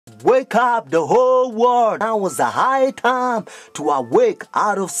wake up the whole world. Now was a high time to awake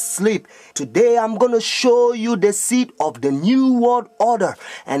out of sleep. Today I'm going to show you the seed of the New World Order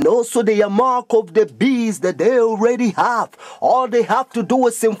and also the mark of the beast that they already have. All they have to do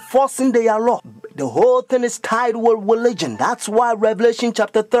is enforcing their law. The whole thing is tied with religion. That's why Revelation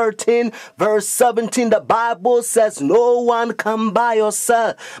chapter 13 verse 17, the Bible says no one can buy or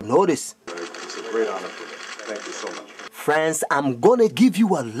sell. Notice. It's a great honor for me. Thank you so much. Friends, I'm going to give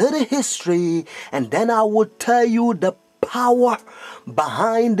you a little history and then I will tell you the power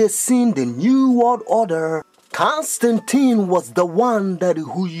behind the scene, the New World Order. Constantine was the one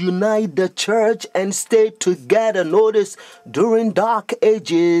who united the church and stayed together. Notice, during Dark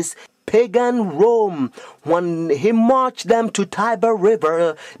Ages, pagan Rome, when he marched them to Tiber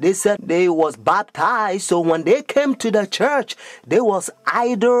River, they said they was baptized. So when they came to the church, there was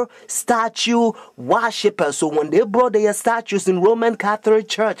idol statue worshippers. So when they brought their statues in Roman Catholic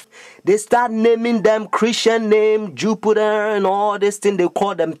Church, they start naming them Christian name, Jupiter and all this thing. They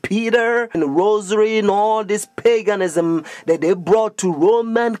call them Peter and Rosary and all this paganism that they brought to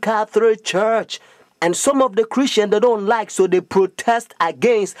Roman Catholic Church. And some of the Christians they don't like, so they protest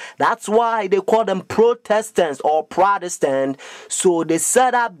against. That's why they call them Protestants or Protestant. So they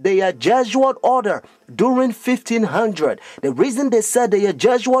set up their Jesuit order during 1500. The reason they said their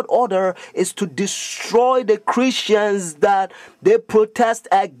Jesuit order is to destroy the Christians that they protest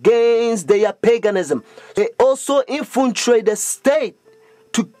against their paganism. They also infiltrate the state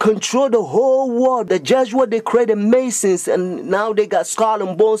to control the whole world. The Jesuits, they created Masons, and now they got Skull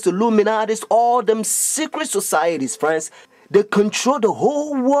and Bones, Illuminatis, all them secret societies, friends. They control the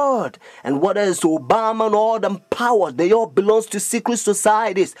whole world. And what is Obama and all them powers, they all belong to secret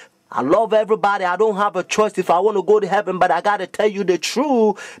societies. I love everybody. I don't have a choice if I want to go to heaven, but I got to tell you the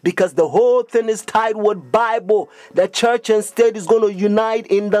truth because the whole thing is tied with Bible. The church and state is going to unite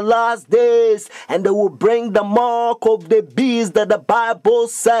in the last days and they will bring the mark of the beast that the Bible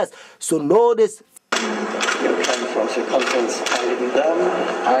says. So notice. You came from circumference handed me down.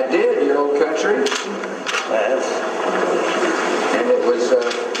 I did, your old country. Yes. And it was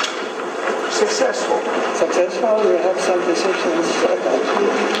successful. Successful? We have some decisions.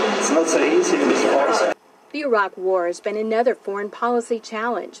 It's not so easy in this place. The Iraq War has been another foreign policy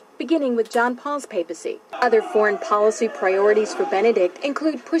challenge, beginning with John Paul's papacy. Other foreign policy priorities for Benedict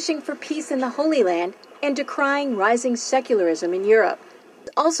include pushing for peace in the Holy Land and decrying rising secularism in Europe. He's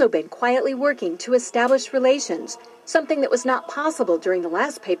also been quietly working to establish relations, something that was not possible during the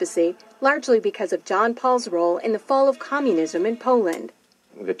last papacy, largely because of John Paul's role in the fall of communism in Poland.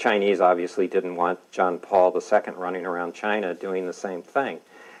 The Chinese obviously didn't want John Paul II running around China doing the same thing.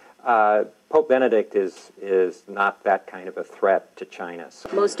 Pope Benedict is not that kind of a threat to China.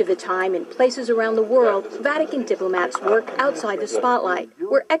 Most of the time, in places around the world, Vatican diplomats work outside the spotlight,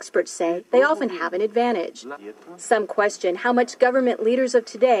 where experts say they often have an advantage. Some question how much government leaders of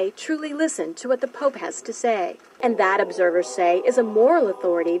today truly listen to what the Pope has to say. And that, observers say, is a moral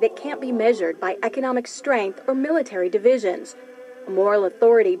authority that can't be measured by economic strength or military divisions. A moral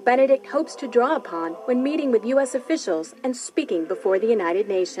authority Benedict hopes to draw upon when meeting with U.S. officials and speaking before the United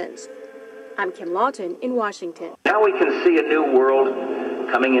Nations. I'm Kim Lawton in Washington. Now we can see a new world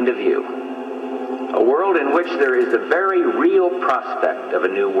coming into view. A world in which there is a very real prospect of a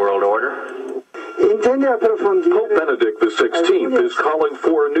new world order. Pope Benedict XVI is calling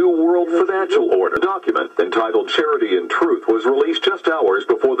for a new world financial order. A document entitled Charity and Truth was released just hours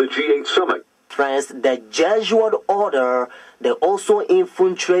before the G8 summit. Friends, the Jesuit order, they also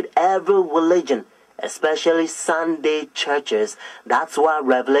infiltrate every religion, especially Sunday churches. That's why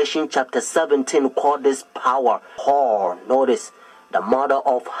Revelation chapter 17 called this power whore. Notice, the mother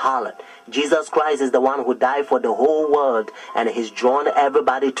of harlot. Jesus Christ is the one who died for the whole world and he's drawn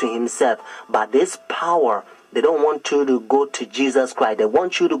everybody to himself. But this power, they don't want you to go to Jesus Christ. They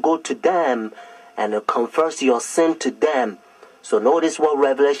want you to go to them and confess your sin to them. So notice what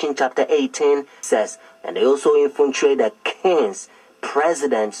Revelation chapter 18 says. And they also infiltrate the kings,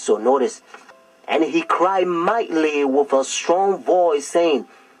 presidents. So notice. And he cried mightily with a strong voice, saying,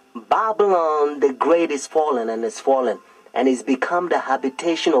 Babylon the great is fallen and is fallen, and is become the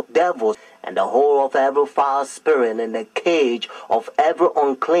habitation of devils, and the hole of every foul spirit, and the cage of every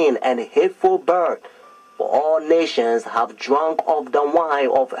unclean and hateful bird. For all nations have drunk of the wine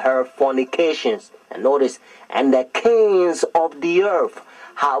of her fornications. And notice, and the kings of the earth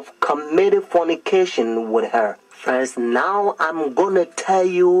have committed fornication with her. Friends, now I'm going to tell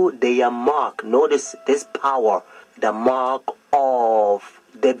you their mark. Notice this power, the mark of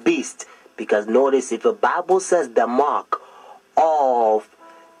the beast. Because notice, if the Bible says the mark of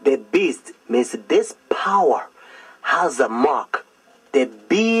the beast, means this power has a mark. The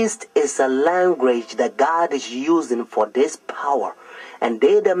beast is a language that God is using for this power. And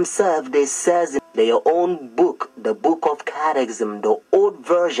they themselves, they says in their own book, the book of Catechism, the old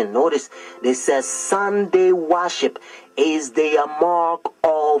version, notice, they says Sunday worship is their mark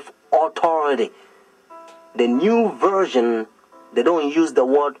of authority. The new version, they don't use the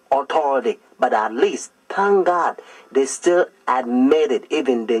word authority, but at least, thank God, they still admit it.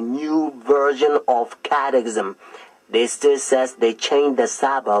 Even the new version of Catechism, they still says they changed the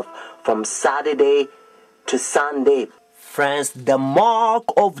Sabbath from Saturday to Sunday. Friends, the mark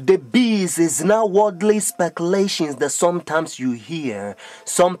of the beast is not worldly speculations that sometimes you hear.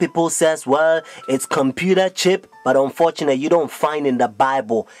 Some people says, well, it's computer chip, but unfortunately you don't find in the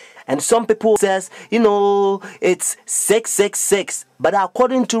Bible. And some people says, it's 666. But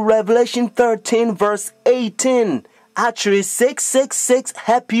according to Revelation 13 verse 18, actually 666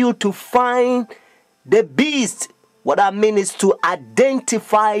 help you to find the beast. What I mean is to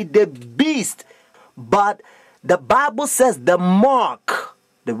identify the beast. But the Bible says the mark.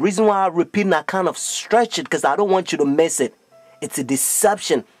 The reason why I repeat and I kind of stretch it because I don't want you to miss it. It's a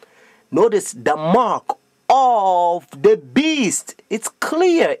deception. Notice the mark of the beast. It's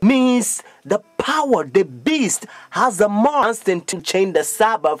clear. It means the power, the beast has a mark. Constant to change the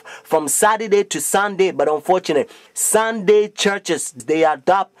Sabbath from Saturday to Sunday. But unfortunately, Sunday churches, they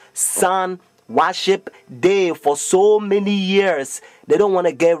adopt sun worship day for so many years. They don't want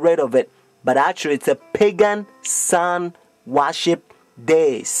to get rid of it. But actually, it's a pagan sun worship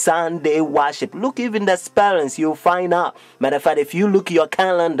day, Sunday worship. Look, even the spellings, you'll find out. Matter of fact, if you look at your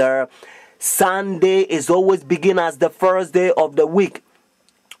calendar, Sunday is always begin as the first day of the week.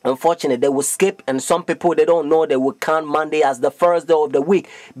 Unfortunately, they will skip, and some people, they don't know, they will count Monday as the first day of the week.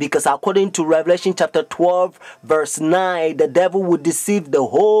 Because according to Revelation chapter 12, verse 9, the devil will deceive the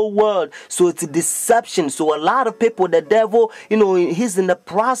whole world. So it's a deception. So a lot of people, the devil, he's in the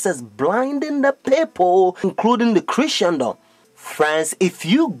process blinding the people, including the Christendom. Friends, if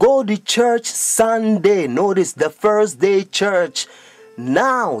you go to church Sunday, notice the first day church,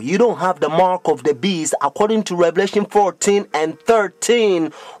 now you don't have the mark of the beast according to Revelation 14 and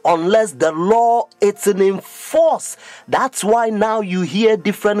 13 unless the law is enforced. That's why now you hear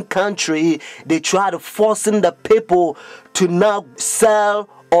different country, they try to forcing the people to not sell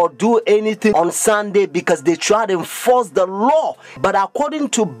or do anything on Sunday because they try to enforce the law. But according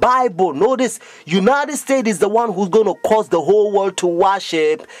to Bible, notice United States is the one who's going to cause the whole world to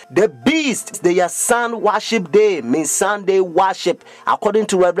worship the beast. Their sun worship day means Sunday worship according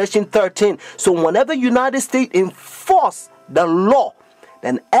to Revelation 13. So whenever United States enforce the law,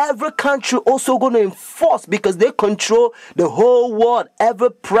 then every country also going to enforce because they control the whole world.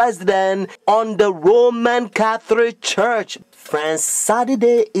 Every president on the Roman Catholic Church. Friends,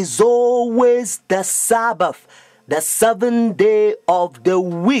 Saturday is always the Sabbath, the 7th day of the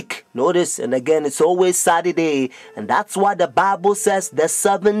week. Notice, and again, it's always Saturday. And that's why the Bible says the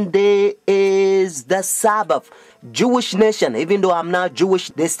 7th day is the Sabbath. Jewish nation, even though I'm not Jewish,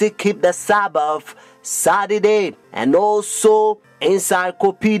 they still keep the Sabbath Saturday. And also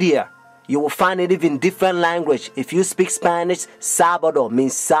encyclopedia, you will find it even different language. If you speak Spanish, Sábado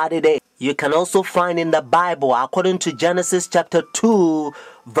means Saturday. You can also find in the Bible, according to Genesis chapter 2,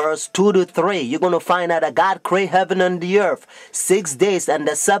 verse 2 to 3, you're going to find out that God created heaven and the earth 6 days, and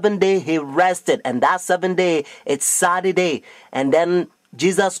the 7th day he rested, and that 7th day it's Saturday. And then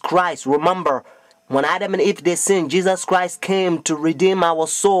Jesus Christ, remember, when Adam and Eve they sinned, Jesus Christ came to redeem our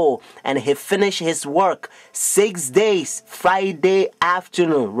soul, and he finished his work 6 days, Friday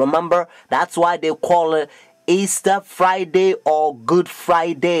afternoon. Remember, that's why they call it Easter Friday or Good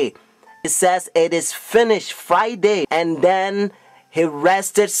Friday. It says it is finished Friday, and then he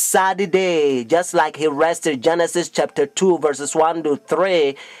rested Saturday, just like he rested Genesis chapter 2 verses 1 to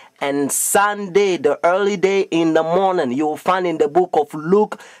 3. And Sunday, the early day in the morning, you will find in the book of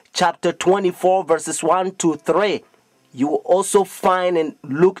Luke chapter 24 verses 1 to 3. You will also find in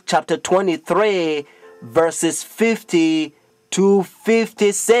Luke chapter 23 verses 50 to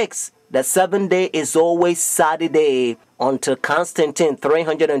 56. The 7th day is always Saturday until Constantine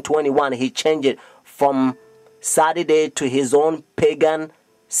 321. He changed it from Saturday to his own pagan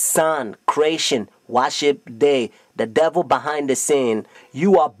sun creation worship day. The devil behind the scene.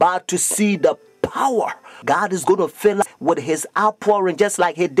 You are about to see the power. God is going to fill us with his outpouring just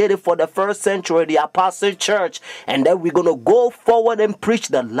like he did it for the first century, the Apostle Church. And then we're going to go forward and preach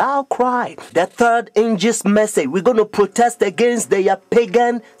the loud cry. The third angel's message. We're going to protest against their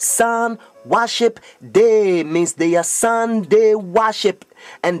pagan sun worship day. Means their Sunday worship.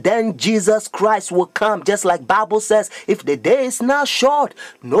 And then Jesus Christ will come, just like Bible says, if the day is not short,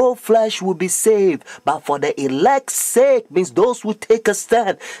 no flesh will be saved. But for the elect's sake, means those who take a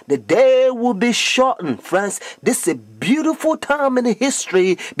stand, the day will be shortened. Friends, this is a beautiful time in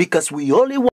history because we only want